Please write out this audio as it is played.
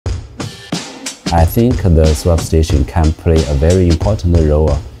I think the swap station can play a very important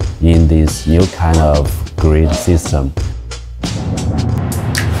role in this new kind of grid system.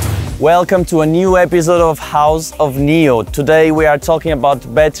 Welcome to a new episode of House of NIO. Today we are talking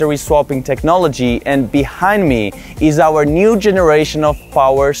about battery swapping technology, and behind me is our new generation of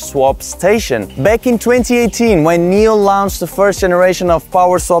power swap station. Back in 2018, when NIO launched the first generation of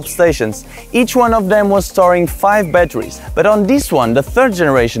power swap stations, each one of them was storing 5 batteries. But on this one, the third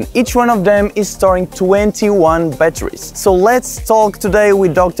generation, each one of them is storing 21 batteries. So let's talk today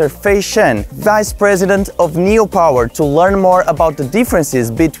with Dr. Fei Shen, Vice President of NIO Power, to learn more about the differences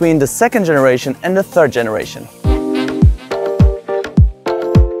between the second generation and the third generation.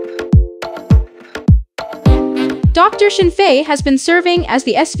 Dr. Shen Fei has been serving as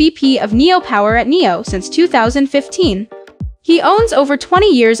the SVP of NIO Power at NIO since 2015. He owns over 20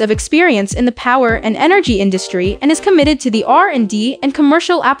 years of experience in the power and energy industry and is committed to the R&D and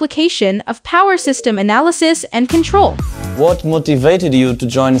commercial application of power system analysis and control. What motivated you to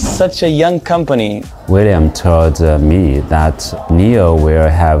join such a young company? William told me that NIO will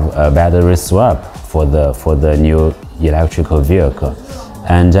have a battery swap for the new electrical vehicle.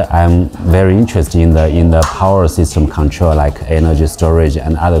 And I'm very interested in the power system control, like energy storage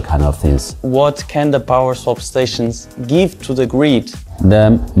and other kind of things. What can the power swap stations give to the grid?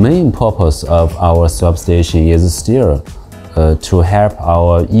 The main purpose of our swap station is still to help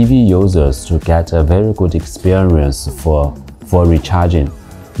our EV users to get a very good experience for recharging.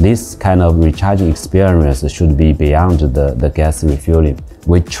 This kind of recharging experience should be beyond the gas refueling.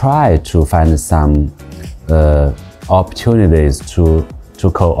 We try to find some opportunities to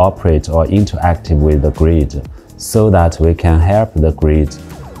cooperate or interact with the grid so that we can help the grid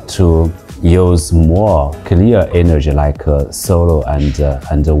to use more clear energy like solar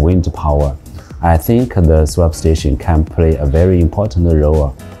and wind power. I think the swap station can play a very important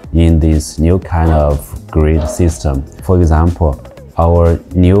role in this new kind of grid system. For example, our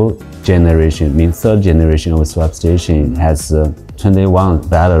new generation, third generation of swap station has 21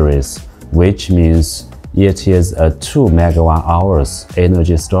 batteries, which means it is a 2 megawatt-hours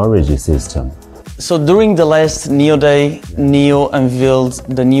energy storage system. So during the last NIO Day, NIO unveiled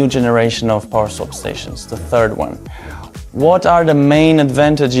the new generation of power swap stations, the third one. What are the main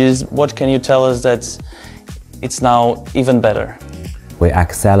advantages? What can you tell us that it's now even better? We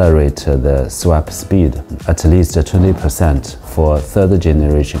accelerate the swap speed at least 20% for third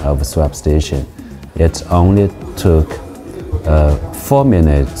generation of swap station. It only took 4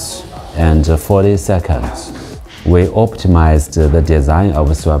 minutes and 40 seconds. We optimized the design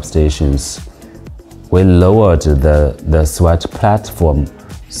of swap stations. We lowered the swap platform,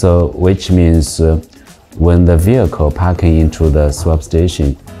 so which means when the vehicle parking into the swap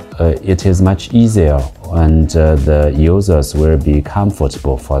station, it is much easier and the users will be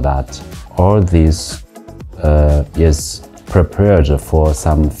comfortable for that. All this is prepared for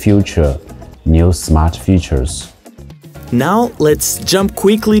some future new smart features. Now let's jump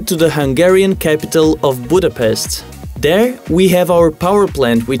quickly to the Hungarian capital of Budapest. There we have our power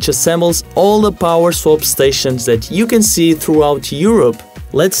plant, which assembles all the power swap stations that you can see throughout Europe.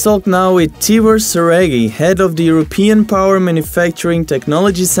 Let's talk now with Tibor Soregi, head of the European Power Manufacturing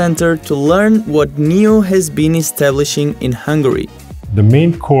Technology Center, to learn what NIO has been establishing in Hungary. The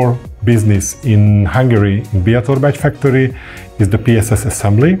main core business in Hungary, in Budapest Factory, is the PSS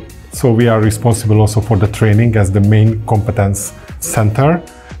assembly. So we are responsible also for the training as the main competence center,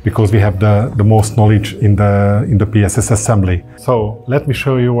 because we have the most knowledge in the PSS assembly. So let me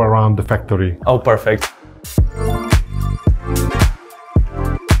show you around the factory. Oh, perfect.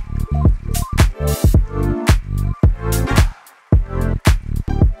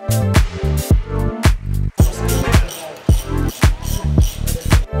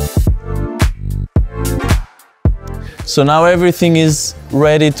 So now everything is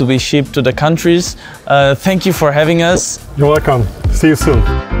ready to be shipped to the countries. Thank you for having us. You're welcome. See you soon.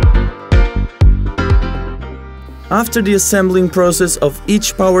 After the assembling process of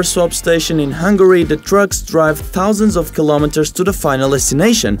each power swap station in Hungary, the trucks drive thousands of kilometers to the final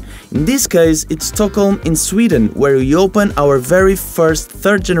destination. In this case, it's Stockholm in Sweden, where we open our very first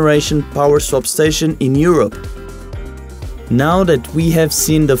third-generation power swap station in Europe. Now that we have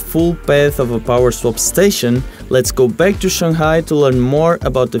seen the full path of a power swap station, let's go back to Shanghai to learn more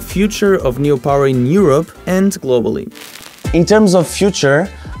about the future of NIO Power in Europe and globally. In terms of future,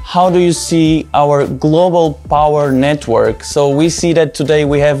 how do you see our global power network? So we see that today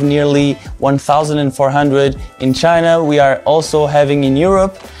we have nearly 1,400 in China. We are also having in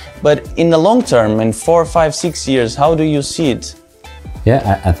Europe, but in the long term, in 4, 5, 6 years, how do you see it?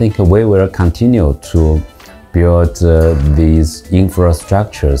 Yeah, I think we will continue to build these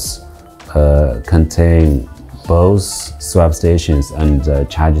infrastructures contain both swap stations and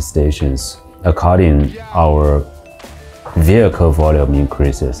charge stations according our vehicle volume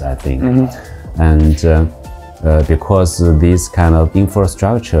increases, I think. And because this kind of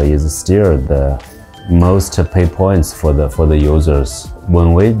infrastructure is still the most pain points for the users.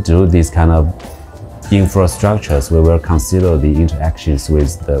 When we do this kind of infrastructures, we will consider the interactions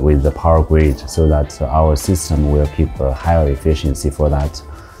with the power grid so that our system will keep a higher efficiency for that.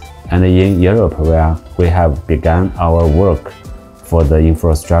 And in Europe, where we have begun our work for the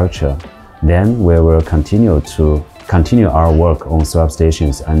infrastructure, then we will continue our work on swap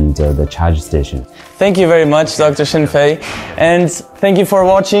stations and the charge station. Thank you very much, Dr. Shen Fei, and thank you for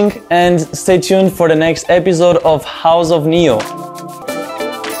watching, and stay tuned for the next episode of House of NIO.